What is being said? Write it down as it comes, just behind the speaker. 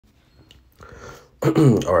All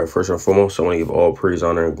right, first and foremost, I want to give all praise,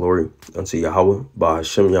 honor, and glory unto Yahweh, by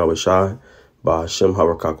Hashem Yahweh Shai, by Hashem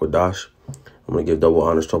Harakak. I'm going to give double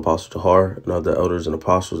honors to Apostle Tahar and other elders and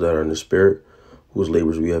apostles that are in the spirit, whose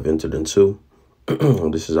labors we have entered into.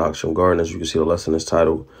 This is Akshem Garden. As you can see, the lesson is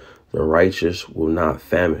titled, The Righteous Will Not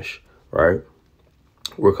Famish, right?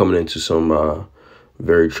 We're coming into some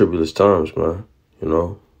very tribulous times, man. You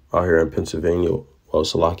know, out here in Pennsylvania, well,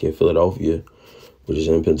 Salakia, Philadelphia, which is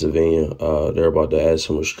in Pennsylvania, they're about to add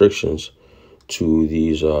some restrictions to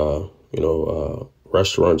these,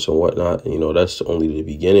 restaurants and whatnot. You know, that's only the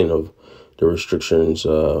beginning of the restrictions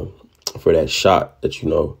for that shot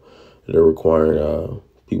that, they're requiring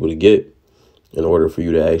people to get in order for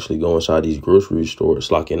you to actually go inside these grocery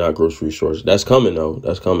stores. Like, not grocery stores. That's coming, though.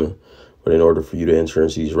 That's coming. But in order for you to enter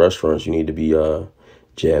into these restaurants, you need to be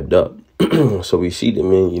jabbed up. So we see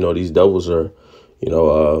them in, these devils are,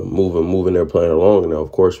 moving their plan along. Now,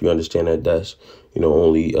 of course, we understand that that's,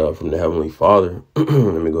 only from the Heavenly Father. Let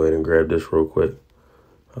me go ahead and grab this real quick.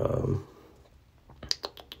 The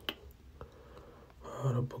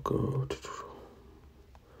book of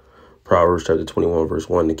Proverbs chapter 21, verse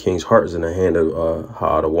 1. The king's heart is in the hand of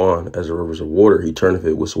Ha'adawan, as the rivers of water. He turneth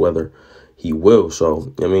it whithersoever he will.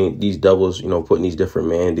 So, these devils, putting these different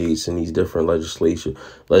mandates and these different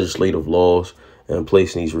legislative laws and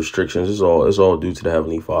placing these restrictions, it's all due to the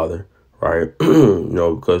Heavenly Father, right?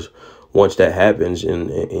 Because once that happens and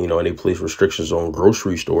they place restrictions on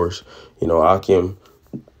grocery stores, Akim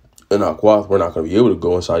and Akwath, we're not going to be able to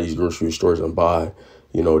go inside these grocery stores and buy,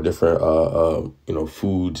 different,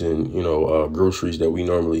 foods and, groceries that we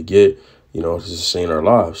normally get, to sustain our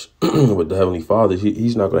lives. With the Heavenly Father,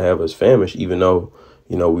 he's not going to have us famished, even though,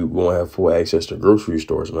 we won't have full access to grocery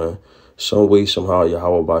stores, man. Some way, somehow,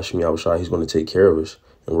 Yahweh Bashim Yahushua, he's going to take care of us,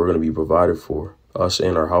 and we're going to be provided for, us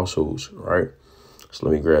and our households, right? So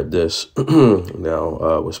let me grab this.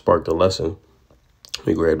 Now, what sparked the lesson? Let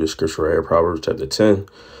me grab this scripture right here, Proverbs chapter 10.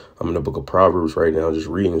 I'm in the book of Proverbs right now, just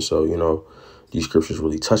reading. So, these scriptures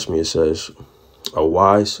really touch me. It says, a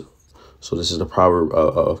wise, so this is the proverb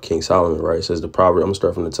of King Solomon, right? It says the proverb, I'm going to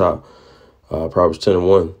start from the top. Proverbs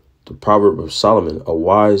 10:1. The proverb of Solomon, a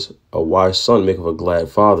wise son maketh a glad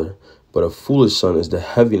father, but a foolish son is the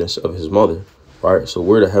heaviness of his mother, right? So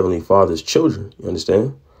we're the Heavenly Father's children, you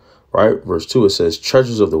understand? Right? Verse 2, it says,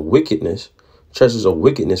 treasures of wickedness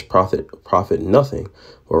profit nothing,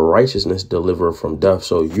 but righteousness deliver from death.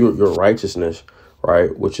 So your righteousness,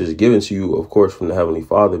 right, which is given to you, of course, from the Heavenly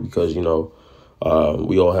Father, because,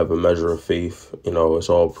 we all have a measure of faith. It's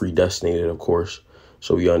all predestinated, of course.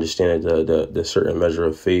 So we understand that the certain measure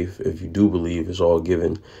of faith, if you do believe, is all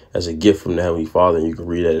given as a gift from the Heavenly Father. And you can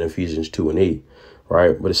read that in Ephesians 2:8,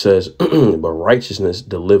 right? But it says, but righteousness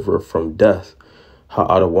deliver from death.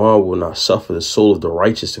 Ha'adawan will not suffer the soul of the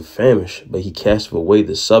righteous to famish, but he casteth away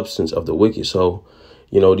the substance of the wicked. So,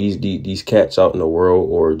 these cats out in the world,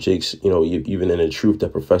 or jakes, even in the truth,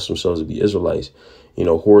 that profess themselves to be Israelites,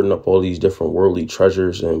 hoarding up all these different worldly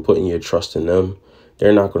treasures and putting your trust in them,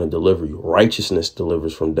 they're not going to deliver you. Righteousness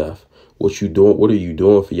delivers from death. What you doing? What are you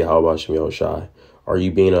doing for Yahweh Shem Yahushai? Are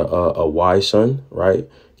you being a wise son, right?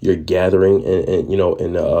 You're gathering in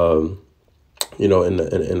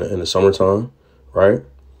the summertime, right?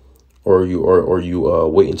 Or you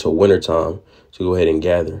wait until wintertime to go ahead and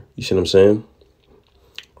gather. You see what I'm saying?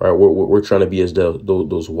 Right? We're trying to be as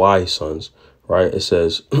those wise sons, right? It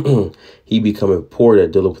says, he becometh poor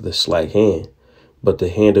that dealeth with a slack hand, but the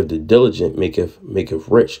hand of the diligent maketh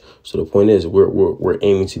rich. So the point is, we're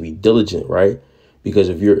aiming to be diligent, right? Because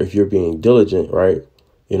if you're being diligent, right,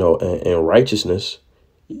 and righteousness,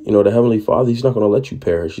 the Heavenly Father, he's not going to let you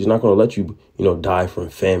perish. He's not going to let you, die from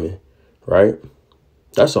famine, right?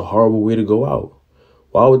 That's a horrible way to go out.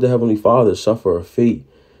 Why would the Heavenly Father suffer a fate,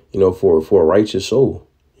 for a righteous soul?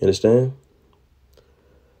 You understand?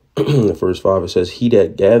 In verse 5, it says, he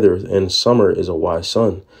that gathereth in summer is a wise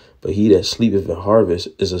son, but he that sleepeth in harvest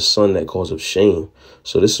is a son that causeth shame.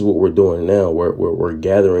 So this is what we're doing now. We're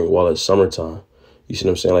gathering while it's summertime. You see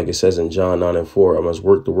what I'm saying? Like it says in John 9:4, I must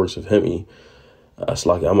work the works of him. It's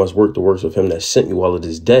like I must work the works of him that sent me while it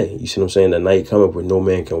is day. You see what I'm saying? That night cometh when no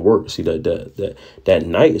man can work. See, that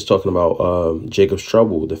night is talking about Jacob's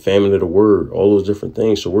trouble, the famine of the word, all those different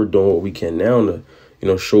things. So we're doing what we can now to,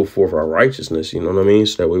 show forth our righteousness. You know what I mean?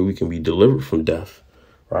 So that way we can be delivered from death,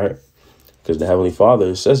 right? Because the Heavenly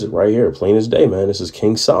Father says it right here, plain as day, man. This is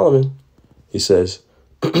King Solomon. He says,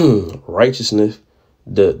 righteousness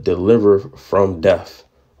deliver from death,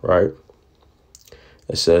 right?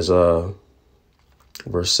 It says,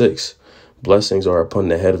 verse 6, blessings are upon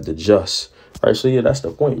the head of the just. All right, so yeah, that's the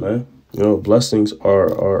point, man. Blessings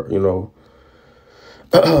are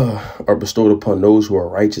are bestowed upon those who are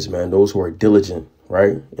righteous, man, those who are diligent,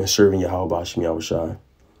 right, in serving Yahweh Bashim Yahushai.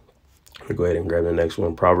 Go ahead and grab the next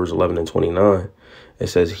one. Proverbs 11:29. It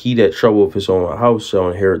says, "He that troubleth his own house shall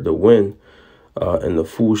inherit the wind, and the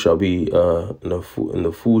fool shall be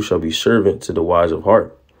the fool shall be servant to the wise of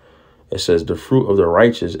heart." It says, "The fruit of the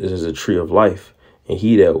righteous is as a tree of life, and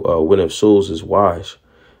he that winneth souls is wise."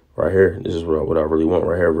 Right here, this is what I really want.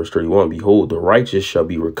 Right here, verse 31. "Behold, the righteous shall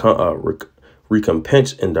be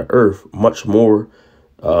recompensed in the earth, much more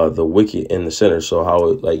the wicked and the sinner." So how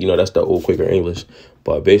it, like, that's the old Quaker English,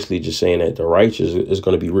 but basically just saying that the righteous is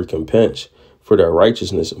going to be recompensed for their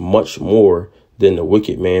righteousness much more than the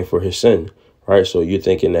wicked man for his sin. Right. So you're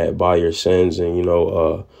thinking that by your sins and,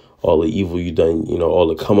 all the evil you done, all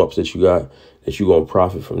the come ups that you got, that you're going to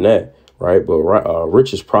profit from that. Right. But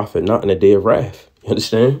riches profit not in the day of wrath. You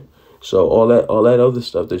understand? So all that other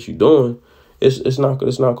stuff that you're doing, it's not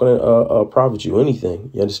going to profit you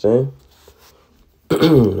anything. You understand? Let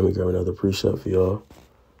me grab another precept for y'all.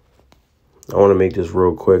 I want to make this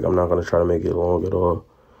real quick. I'm not going to try to make it long at all.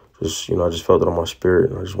 Just, I just felt it on my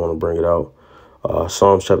spirit, and I just want to bring it out.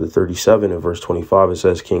 Psalms chapter 37 and verse 25, it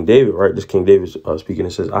says, King David, right? This King David speaking,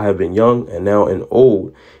 it says, "I have been young and now am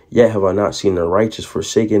old, yet have I not seen the righteous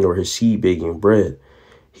forsaken nor his seed begging bread.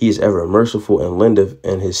 He is ever merciful and lendeth,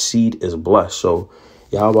 and his seed is blessed." So,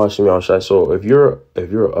 Yahweh Shem Yahushai. So if you're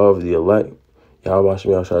of the elect, Yahweh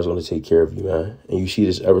Shem Yahushai is going to take care of you, man. And you see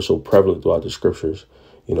this ever so prevalent throughout the scriptures.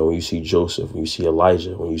 When you see Joseph, when you see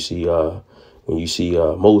Elijah, when you see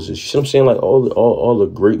Moses, you see what I'm saying? Like all the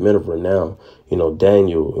great men of renown,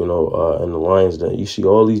 Daniel, and the lions den. You see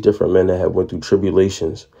all these different men that have went through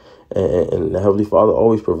tribulations, and the Heavenly Father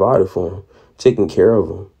always provided for them, taking care of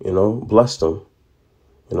them, blessed them,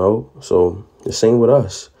 So the same with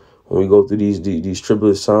us. When we go through these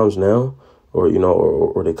tribulous times now, or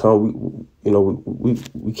they come,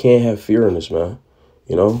 we can't have fear in this, man.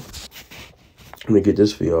 Let me get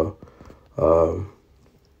this for y'all.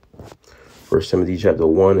 1 Timothy chapter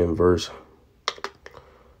 1 and verse,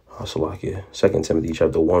 2 Timothy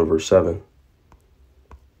chapter 1 verse 7.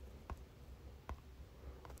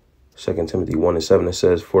 2 Timothy 1 and 7, it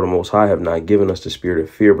says, "For the Most High have not given us the spirit of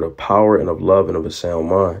fear, but of power and of love and of a sound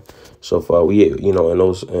mind." So far, we, in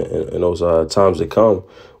those times that come,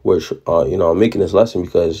 which, I'm making this lesson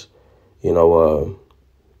because,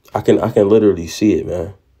 I can literally see it,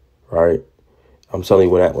 man. Right. I'm telling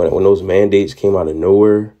you, when those mandates came out of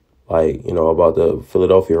nowhere, like, about the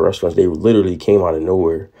Philadelphia restaurants, they literally came out of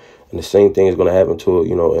nowhere. And the same thing is going to happen to,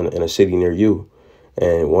 in a city near you.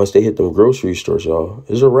 And once they hit them grocery stores, y'all,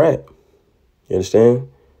 it's a wrap. You understand?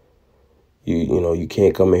 You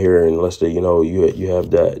can't come in here unless you have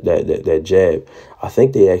that jab. I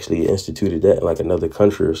think they actually instituted that in like another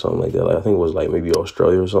country or something like that. Like, I think it was like maybe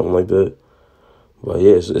Australia or something like that. But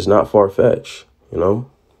yeah, it's not far-fetched, Or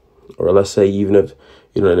let's say even if,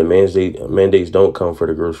 the mandates don't come for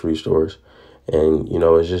the grocery stores, and,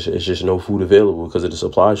 it's just no food available because of the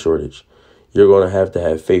supply shortage. You're going to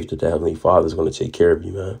have faith that the Heavenly Father is going to take care of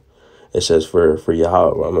you, man. It says for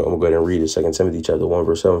Yahweh, I'm going to go ahead and read it, 2 Timothy chapter 1,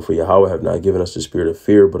 verse 7. "For Yahweh have not given us the spirit of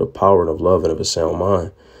fear, but of power and of love and of a sound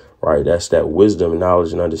mind." Right? That's that wisdom,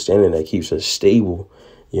 knowledge, and understanding that keeps us stable,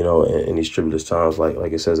 in these tribulous times,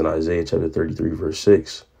 like it says in Isaiah chapter 33, verse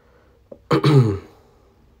 6. Go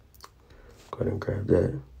ahead and grab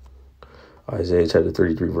that. Isaiah chapter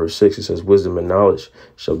 33, verse 6, it says, "Wisdom and knowledge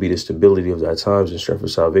shall be the stability of thy times and strength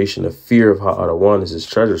of salvation. The fear of Ha-Adawan is his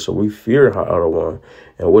treasure." So we fear Ha-Adawan.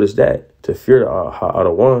 And what is that? To fear the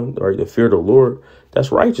Ha-Adawan, right? To fear the Lord,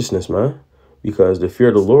 that's righteousness, man. Because the fear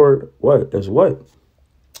of the Lord, that's what?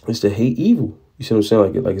 It's to hate evil. You see what I'm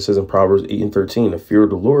saying? Like it says in Proverbs 8 and 13, "The fear of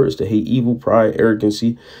the Lord is to hate evil, pride,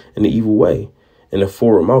 arrogancy, and the evil way. And the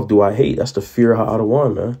forward mouth do I hate." That's the fear of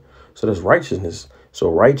Ha-Adawan, man. So that's righteousness. So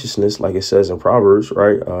righteousness, like it says in Proverbs,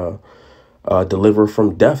 right, deliver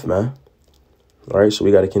from death, man. All right, so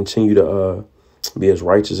we got to continue to be as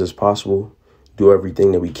righteous as possible, do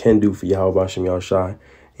everything that we can do for Yahweh Shem Yahushai.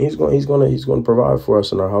 And he's going to provide for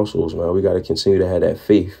us in our households, man. We got to continue to have that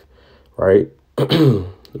faith, right? Let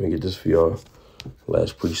me get this for y'all.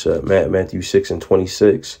 Last precept, Matthew 6 and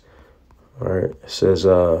 26. All right, it says,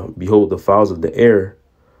 "Behold the fowls of the air,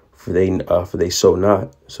 for they sow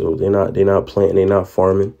not." So they're not planting, they're not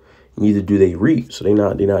farming, neither do they reap. So they're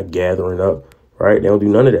not gathering up, right? They don't do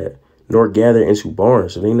none of that, nor gather into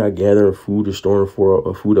barns. So they're not gathering food or storing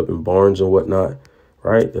food up in barns and whatnot,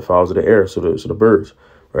 right? The fowls of the air, so the birds,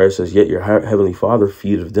 right? It says, "Yet your heavenly Father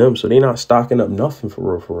feedeth them." So they're not stocking up nothing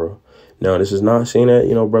for real. Now, this is not saying that,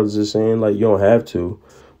 brothers are saying like you don't have to,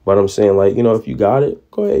 but I'm saying like, if you got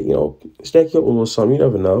it, go ahead, stack you up a little something. You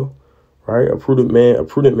never know. right? A prudent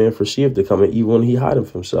man foreseeth the coming evil, and he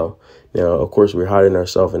hideth himself. Now, of course, we're hiding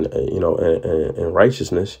ourselves in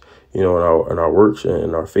righteousness, in our works and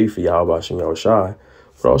in our faith for Yahweh Shem Yahushai.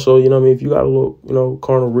 But also, if you got a little,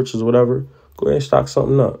 carnal riches or whatever, go ahead and stock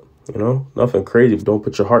something up. Nothing crazy, but don't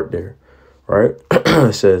put your heart there, right?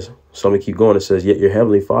 It says, so I'm gonna keep going. It says, yet your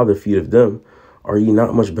heavenly Father feedeth them. Are ye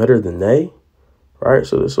not much better than they? Right?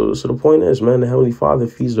 So the point is, man, the Heavenly Father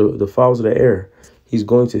feeds the fowls of the air. He's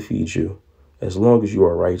going to feed you as long as you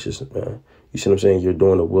are righteous, man. You see what I'm saying? You're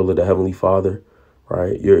doing the will of the Heavenly Father,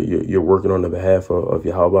 right? You're working on the behalf of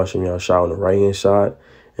Yahweh Shem Yahushua on the right hand side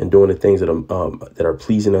and doing the things that are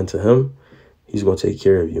pleasing unto Him. He's going to take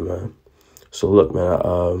care of you, man. So look, man,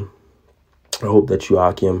 I hope that you,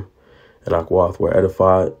 Akim and Akwath, were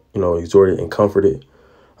edified, exhorted and comforted.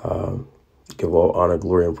 Give all honor,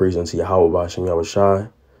 glory, and praise unto Yahweh Ba'ashem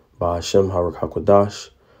Yahushai, Ba'ashem Harak HaKodash.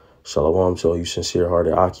 Shalom to all you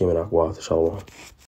sincere-hearted Akim and Akwath. Shalom.